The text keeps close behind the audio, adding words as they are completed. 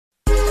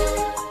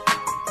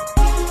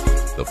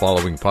The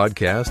following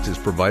podcast is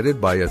provided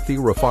by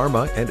Athira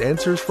Pharma and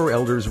Answers for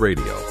Elders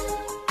Radio.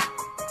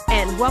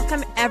 And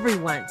welcome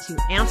everyone to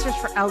Answers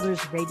for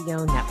Elders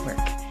Radio Network.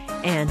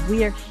 And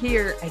we are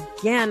here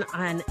again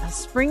on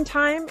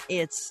springtime.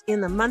 It's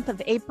in the month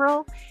of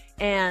April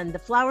and the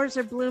flowers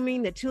are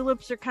blooming, the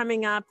tulips are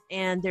coming up,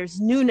 and there's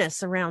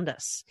newness around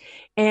us.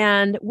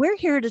 And we're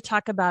here to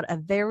talk about a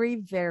very,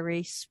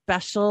 very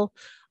special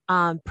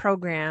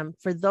program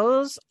for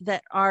those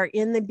that are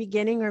in the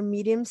beginning or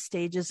medium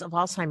stages of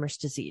Alzheimer's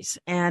disease.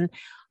 And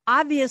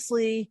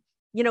obviously,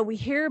 you know, we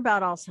hear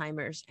about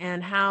Alzheimer's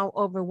and how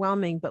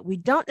overwhelming, but we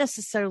don't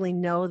necessarily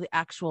know the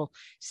actual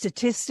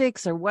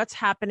statistics or what's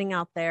happening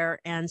out there.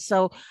 And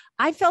so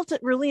I felt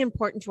it really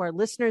important to our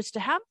listeners to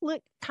have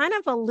kind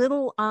of a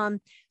little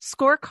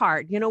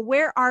scorecard. You know,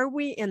 where are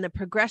we in the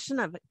progression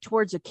of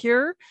towards a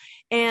cure?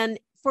 And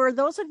for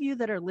those of you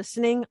that are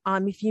listening,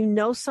 if you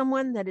know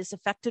someone that is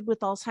affected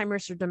with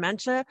Alzheimer's or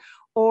dementia,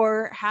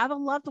 or have a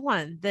loved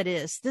one that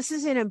is, this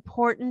is an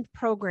important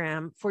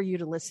program for you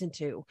to listen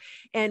to.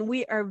 And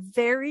we are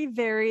very,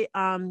 very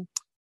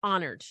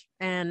honored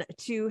and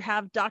to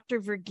have Dr.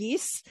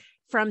 Verghese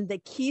from the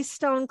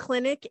Keystone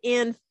Clinic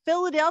in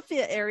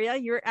Philadelphia area.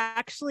 You're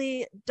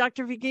actually,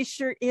 Dr. Verghese,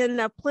 you're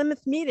in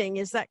Plymouth Meeting.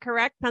 Is that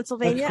correct?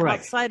 Pennsylvania,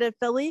 outside of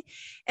Philly.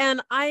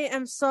 And I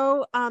am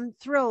so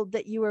thrilled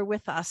that you are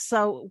with us.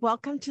 So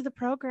welcome to the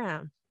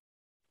program.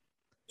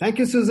 Thank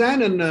you,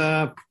 Suzanne.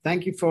 And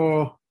thank you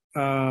for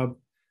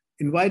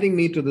inviting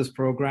me to this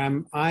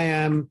program. I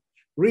am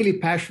really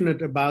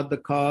passionate about the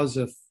cause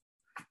of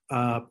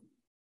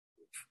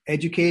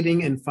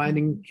educating and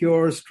finding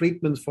cures,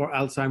 treatments for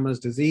Alzheimer's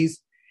disease.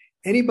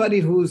 Anybody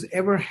who's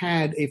ever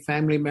had a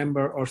family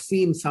member or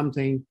seen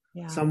someone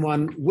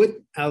with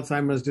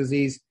Alzheimer's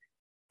disease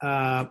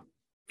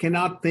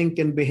cannot think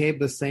and behave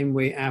the same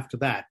way after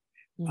that.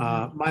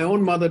 Mm-hmm. My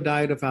own mother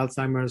died of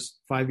Alzheimer's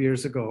 5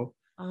 years ago.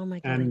 Oh my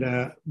goodness.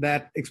 And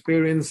that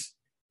experience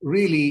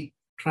really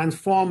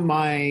transformed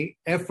my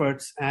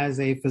efforts as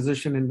a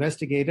physician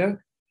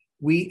investigator.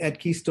 We at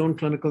Keystone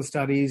Clinical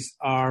Studies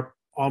are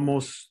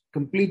almost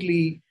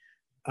completely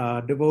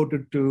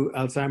devoted to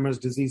Alzheimer's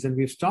disease, and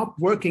we've stopped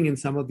working in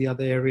some of the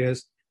other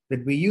areas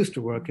that we used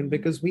to work in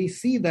because we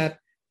see that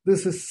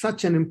this is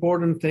such an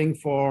important thing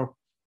for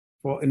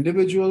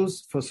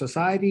individuals, for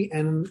society,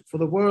 and for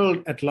the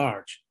world at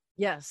large.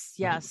 Yes.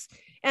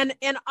 And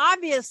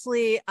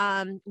obviously,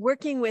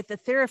 working with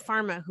Athira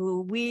Pharma,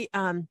 who we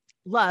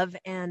love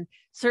and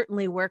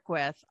certainly work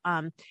with,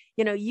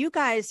 you know, you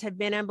guys have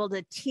been able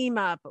to team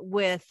up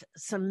with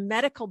some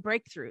medical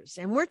breakthroughs,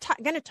 and we're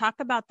going to talk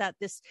about that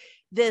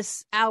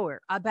this hour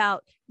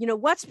about, you know,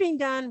 what's being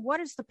done, what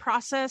is the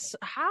process,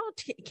 how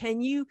can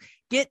you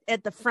get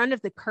at the front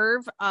of the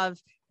curve of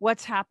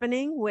what's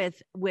happening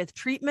with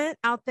treatment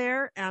out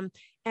there.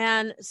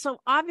 And so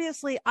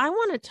obviously I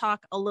want to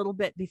talk a little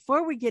bit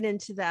before we get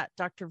into that,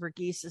 Dr.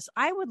 Verghese.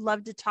 I would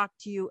love to talk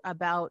to you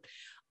about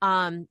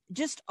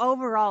just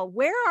overall,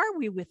 where are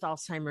we with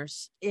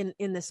Alzheimer's in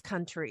this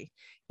country?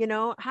 You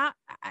know,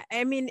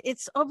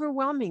 it's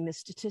overwhelming, the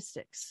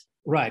statistics.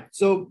 Right.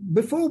 So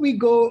before we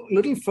go a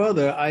little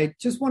further, I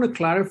just want to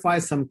clarify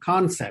some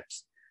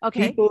concepts.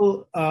 Okay.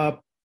 People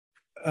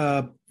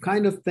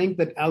kind of think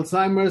that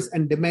Alzheimer's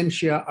and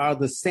dementia are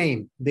the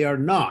same. They are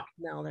not.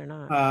 No, they're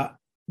not.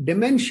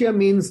 Dementia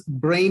means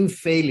brain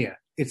failure.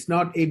 It's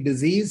not a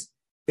disease.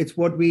 It's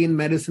what we in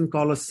medicine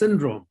call a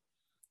syndrome.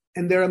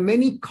 And there are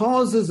many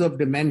causes of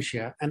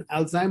dementia, and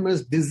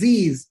Alzheimer's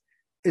disease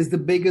is the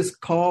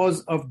biggest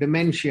cause of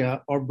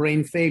dementia or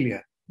brain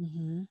failure.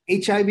 Mm-hmm.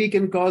 HIV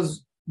can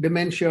cause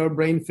dementia or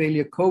brain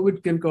failure.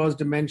 COVID can cause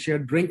dementia.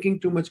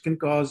 Drinking too much can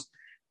cause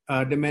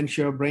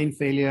dementia or brain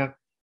failure.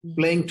 Mm-hmm.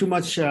 Playing too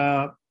much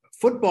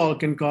football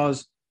can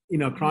cause,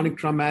 chronic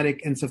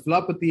traumatic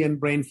encephalopathy and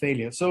brain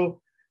failure. So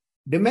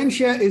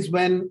dementia is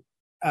when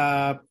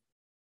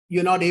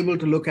you're not able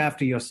to look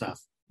after yourself.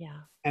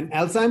 Yeah. And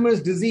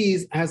Alzheimer's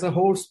disease has a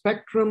whole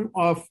spectrum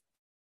of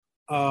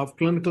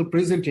clinical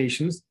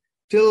presentations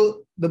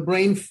till the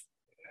brain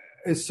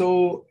is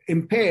so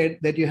impaired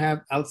that you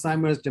have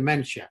Alzheimer's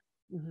dementia.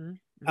 Mm-hmm.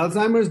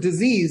 Alzheimer's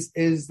disease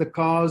is the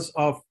cause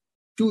of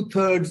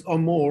 2/3 or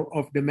more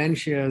of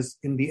dementias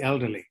in the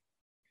elderly.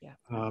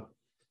 Yeah.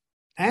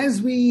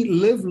 As we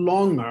live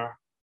longer,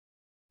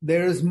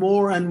 there is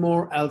more and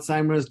more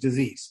Alzheimer's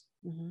disease.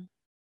 Mm-hmm.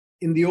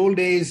 In the old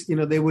days,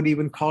 they would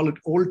even call it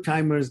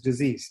old-timers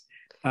disease.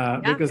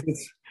 Because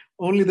it's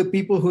only the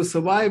people who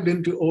survived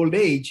into old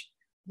age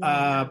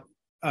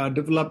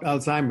developed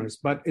Alzheimer's.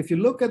 But if you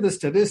look at the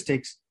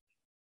statistics,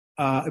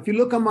 if you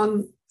look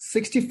among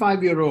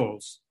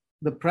 65-year-olds,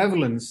 the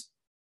prevalence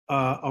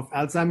of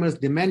Alzheimer's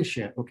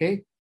dementia,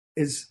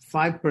 is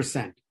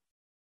 5%.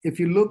 If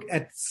you look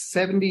at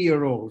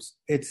 70-year-olds,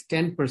 it's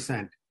 10%.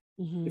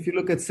 Mm-hmm. If you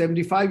look at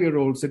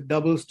 75-year-olds, it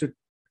doubles to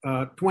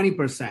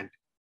 20%.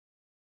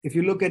 If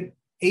you look at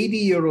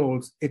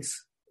 80-year-olds,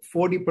 it's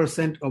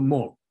 40% or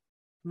more.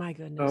 My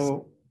goodness.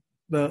 So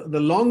the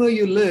longer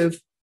you live,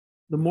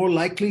 the more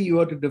likely you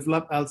are to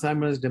develop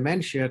Alzheimer's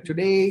dementia.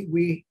 Today,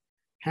 we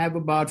have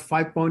about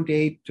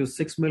 5.8 to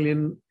 6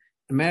 million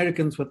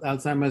Americans with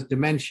Alzheimer's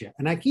dementia.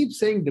 And I keep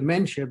saying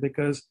dementia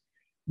because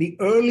the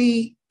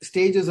early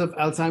stages of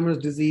Alzheimer's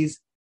disease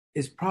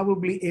is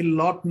probably a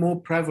lot more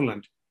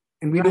prevalent.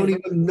 And we don't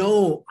even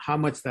know how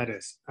much that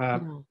is.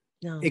 No.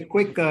 A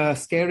quick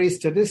scary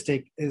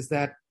statistic is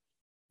that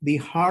the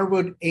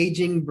Harvard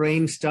Aging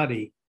Brain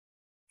Study,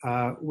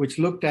 which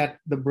looked at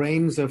the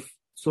brains of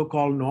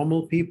so-called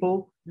normal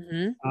people,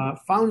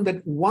 found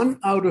that 1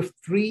 out of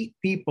 3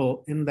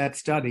 people in that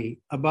study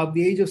above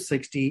the age of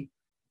 60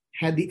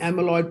 had the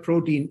amyloid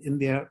protein in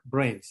their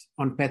brains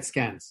on PET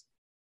scans.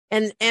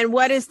 And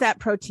what is that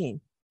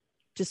protein?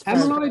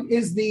 Amyloid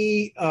is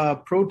the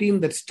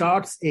protein that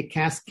starts a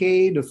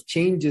cascade of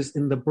changes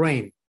in the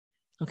brain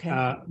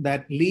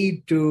that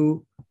lead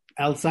to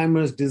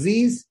Alzheimer's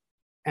disease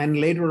and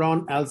later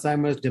on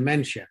Alzheimer's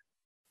dementia.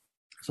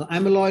 So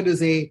amyloid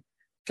is a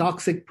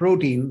toxic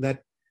protein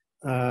that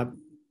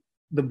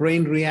the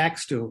brain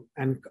reacts to,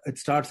 and it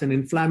starts an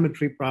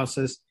inflammatory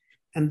process.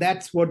 And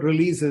that's what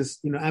releases,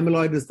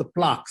 amyloid is the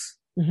plaques.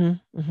 And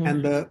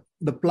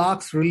the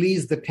plaques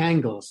release the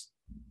tangles.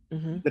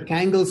 The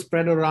tangles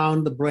spread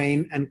around the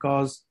brain and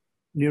cause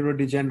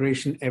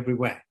neurodegeneration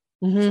everywhere.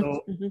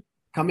 So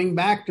coming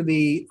back to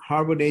the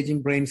Harvard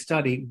Aging Brain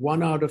Study,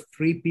 1 out of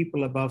 3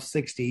 people above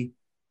 60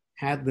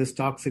 had this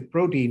toxic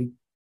protein.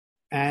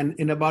 And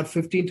in about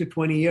 15 to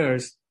 20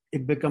 years,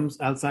 it becomes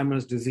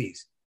Alzheimer's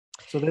disease.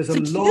 So there's a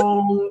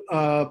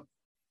long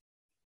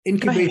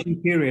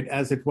incubation period,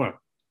 as it were.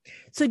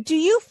 So do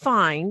you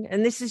find,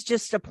 and this is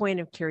just a point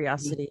of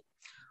curiosity,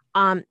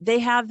 they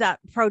have that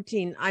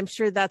protein. I'm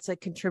sure that's a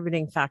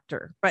contributing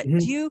factor, but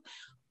do you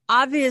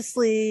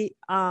obviously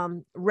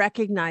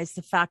recognize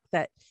the fact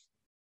that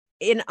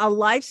in a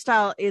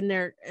lifestyle in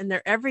their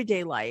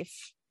everyday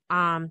life,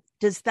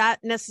 does that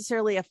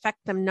necessarily affect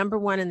them? Number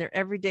one, in their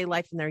everyday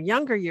life in their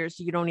younger years,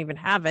 you don't even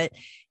have it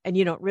and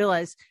you don't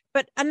realize.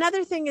 But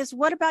another thing is,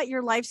 what about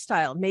your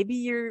lifestyle? Maybe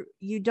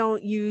you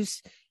don't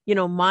use,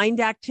 mind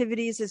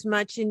activities as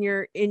much in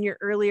your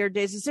earlier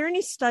days. Is there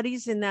any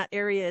studies in that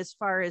area as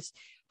far as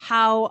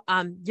how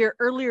your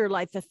earlier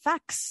life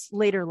affects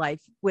later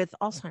life with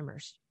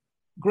Alzheimer's?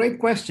 Great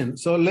question.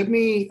 So let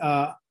me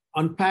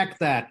unpack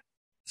that.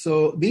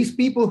 So these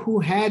people who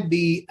had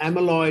the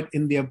amyloid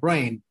in their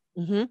brain,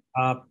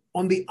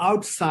 on the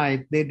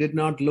outside, they did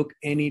not look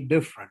any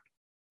different.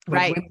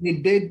 But when they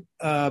did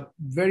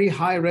very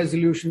high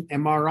resolution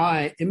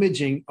MRI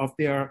imaging of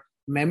their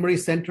memory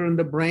center in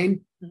the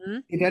brain,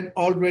 it had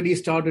already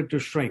started to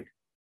shrink.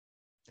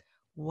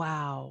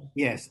 Wow.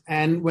 Yes.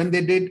 And when they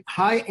did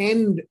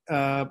high-end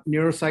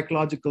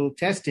neuropsychological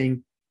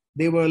testing,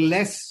 they were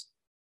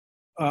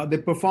they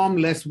performed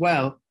less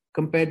well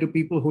compared to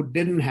people who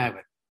didn't have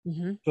it.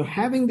 So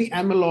having the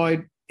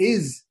amyloid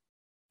is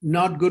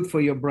not good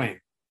for your brain.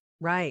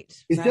 Right.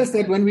 It's just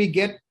that when we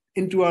get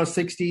into our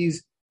 60s,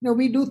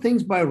 we do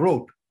things by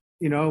rote.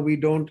 We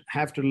don't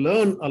have to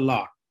learn a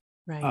lot.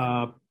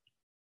 Right.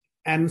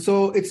 And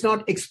so it's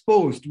not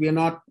exposed. We are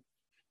not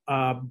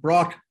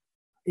brought,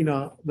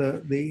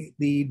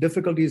 the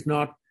difficulty is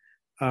not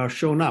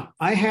shown up.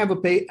 I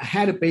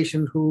had a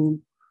patient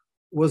who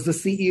was the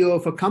CEO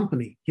of a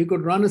company. He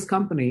could run his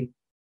company,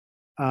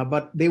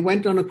 but they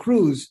went on a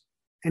cruise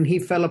and he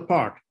fell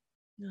apart.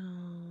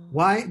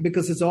 Why?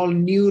 Because it's all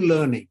new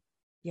learning.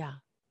 Yeah.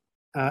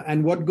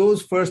 And what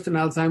goes first in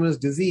Alzheimer's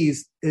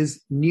disease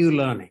is new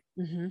learning.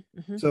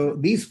 So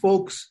these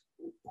folks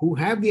who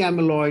have the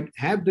amyloid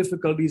have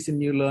difficulties in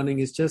new learning.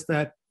 It's just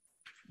that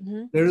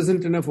there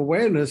isn't enough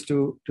awareness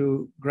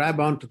to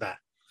grab onto that.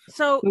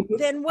 So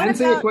then what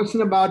answer about... your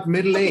question about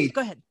middle age.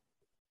 Go ahead.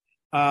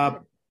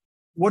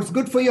 What's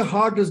good for your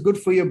heart is good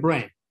for your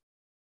brain.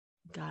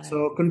 Got it.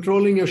 So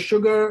controlling your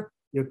sugar,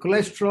 your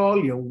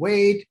cholesterol, your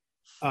weight,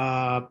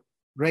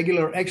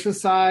 regular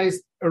exercise,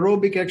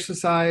 aerobic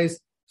exercise,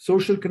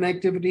 social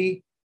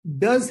connectivity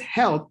does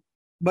help,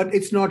 but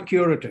it's not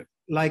curative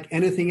like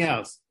anything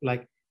else,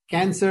 like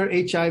cancer,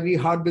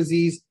 HIV, heart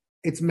disease.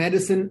 It's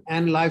medicine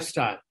and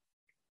lifestyle.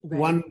 Right.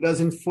 One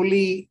doesn't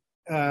fully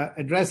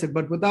address it,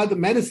 but without the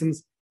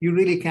medicines, you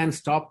really can't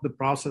stop the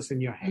process in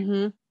your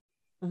head.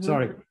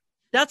 Sorry.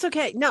 That's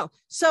okay. No.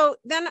 So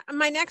then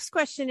my next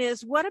question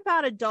is, what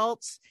about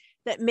adults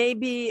that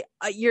maybe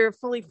you're a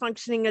fully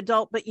functioning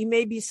adult, but you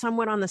may be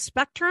somewhat on the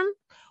spectrum,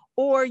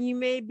 or you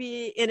may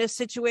be in a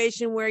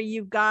situation where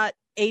you've got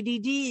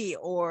ADD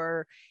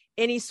or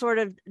any sort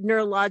of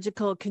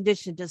neurological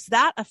condition? Does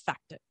that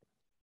affect it?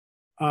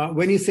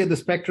 When you say the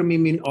spectrum, you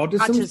mean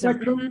autism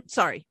spectrum?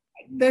 Sorry.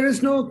 There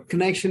is no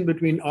connection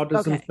between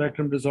autism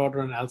spectrum disorder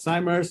and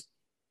Alzheimer's.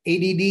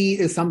 ADD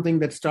is something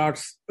that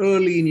starts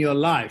early in your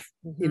life,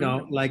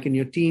 like in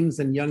your teens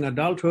and young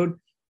adulthood,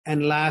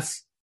 and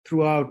lasts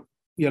throughout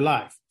your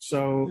life.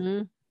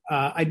 So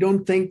I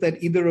don't think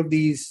that either of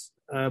these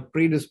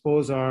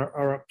predispose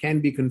or can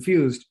be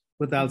confused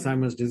with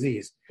Alzheimer's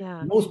disease.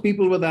 Yeah. Most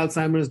people with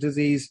Alzheimer's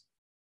disease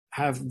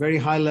have very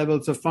high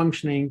levels of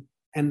functioning,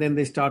 and then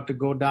they start to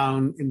go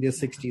down in their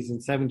 60s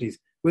and 70s.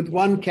 With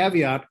one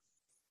caveat,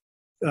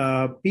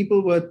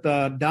 people with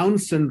Down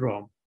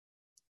syndrome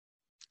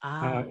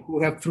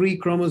who have 3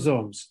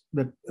 chromosomes,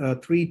 the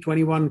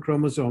 321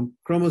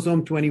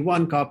 chromosome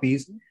 21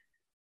 copies.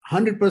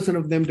 100%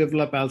 of them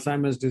develop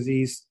Alzheimer's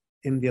disease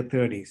in their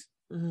 30s.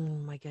 Oh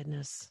my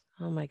goodness.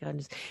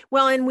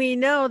 Well, and we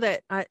know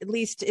that, at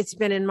least it's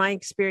been in my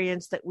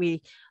experience, that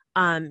we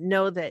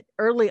know that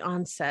early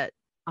onset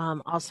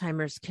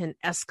Alzheimer's can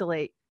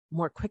escalate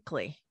more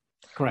quickly.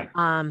 Correct.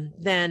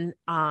 Than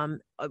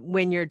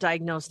when you're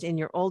diagnosed in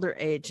your older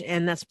age.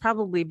 And that's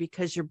probably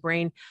because your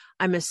brain,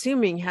 I'm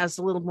assuming, has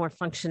a little more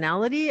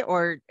functionality,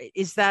 or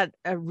is that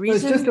a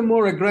reason? It's just a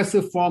more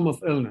aggressive form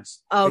of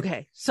illness.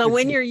 Okay. So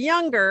when you're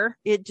younger,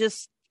 it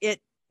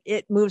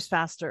moves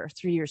faster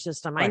through your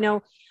system.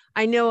 Right.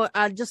 I know,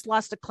 I just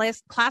lost a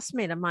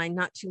classmate of mine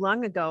not too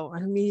long ago. I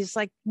mean, he's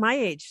like my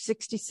age,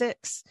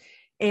 66.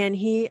 And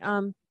he,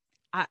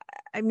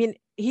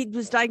 he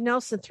was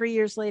diagnosed, and 3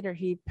 years later,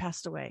 he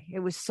passed away. It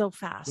was so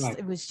fast. Right.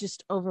 It was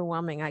just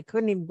overwhelming. I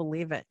couldn't even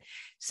believe it.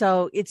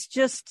 So it's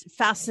just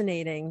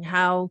fascinating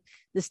how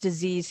this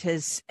disease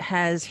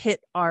has hit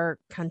our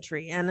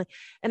country. And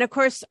of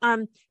course,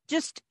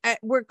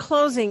 we're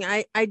closing.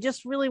 I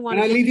just really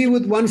want to leave you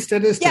with one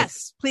statistic.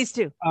 Yes, please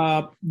do.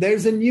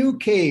 There's a new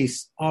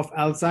case of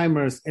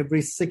Alzheimer's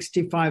every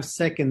 65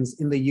 seconds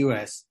in the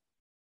U.S.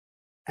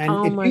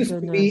 And it used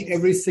to be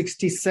every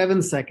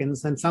 67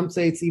 seconds, and some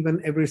say it's even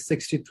every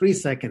 63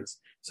 seconds.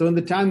 So in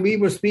the time we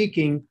were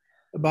speaking,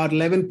 about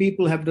 11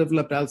 people have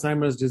developed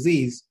Alzheimer's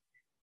disease,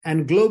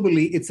 and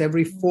globally it's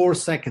every 4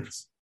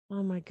 seconds.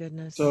 Oh my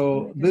goodness.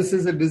 So this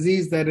is a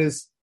disease that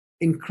is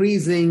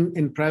increasing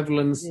in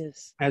prevalence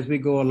as we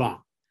go along.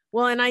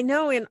 Well, and I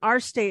know in our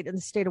state, in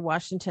the state of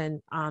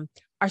Washington, our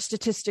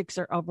statistics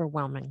are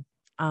overwhelming.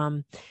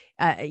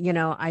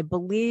 I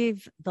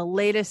believe the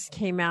latest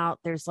came out,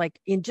 there's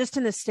in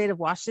the state of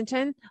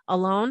Washington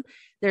alone,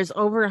 there's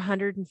over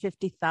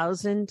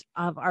 150,000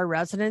 of our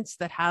residents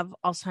that have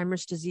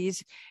Alzheimer's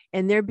disease,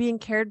 and they're being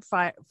cared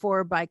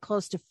for by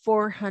close to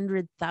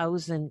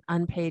 400,000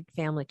 unpaid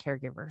family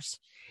caregivers.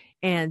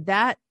 And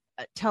that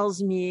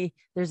tells me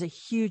there's a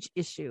huge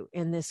issue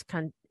in this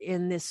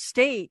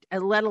state,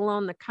 let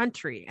alone the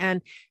country.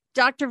 And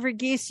Dr.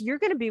 Verghese, you're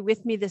going to be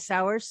with me this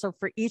hour. So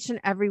for each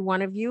and every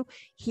one of you,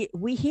 he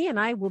and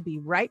I will be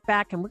right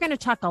back. And we're going to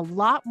talk a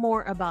lot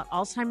more about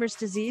Alzheimer's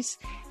disease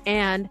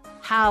and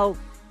how,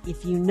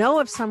 if you know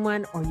of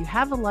someone or you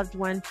have a loved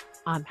one,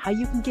 how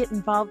you can get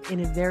involved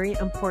in a very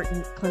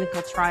important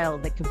clinical trial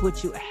that could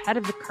put you ahead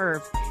of the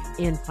curve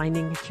in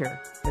finding a cure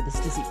for this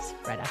disease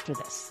right after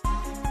this.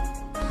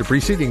 The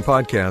preceding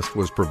podcast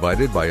was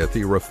provided by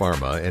Athira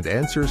Pharma and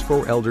Answers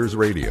for Elders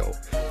Radio.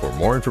 For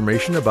more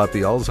information about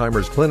the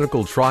Alzheimer's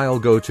clinical trial,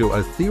 go to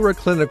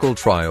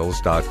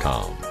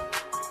athiraclinicaltrials.com.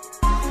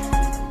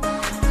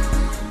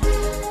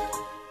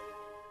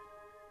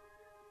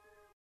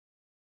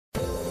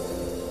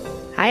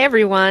 Hi,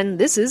 everyone.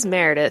 This is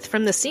Meredith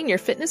from the Senior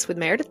Fitness with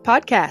Meredith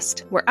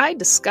podcast, where I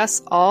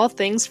discuss all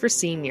things for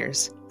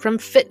seniors, from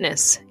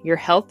fitness, your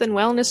health and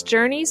wellness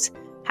journeys,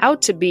 how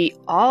to be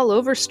all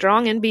over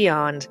strong and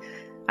beyond.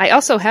 I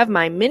also have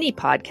my mini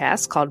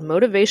podcast called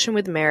Motivation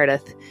with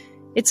Meredith.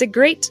 It's a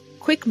great,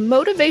 quick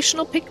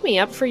motivational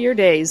pick-me-up for your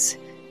days.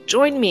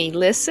 Join me,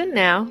 listen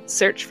now,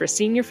 search for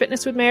Senior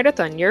Fitness with Meredith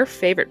on your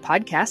favorite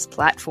podcast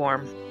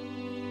platform.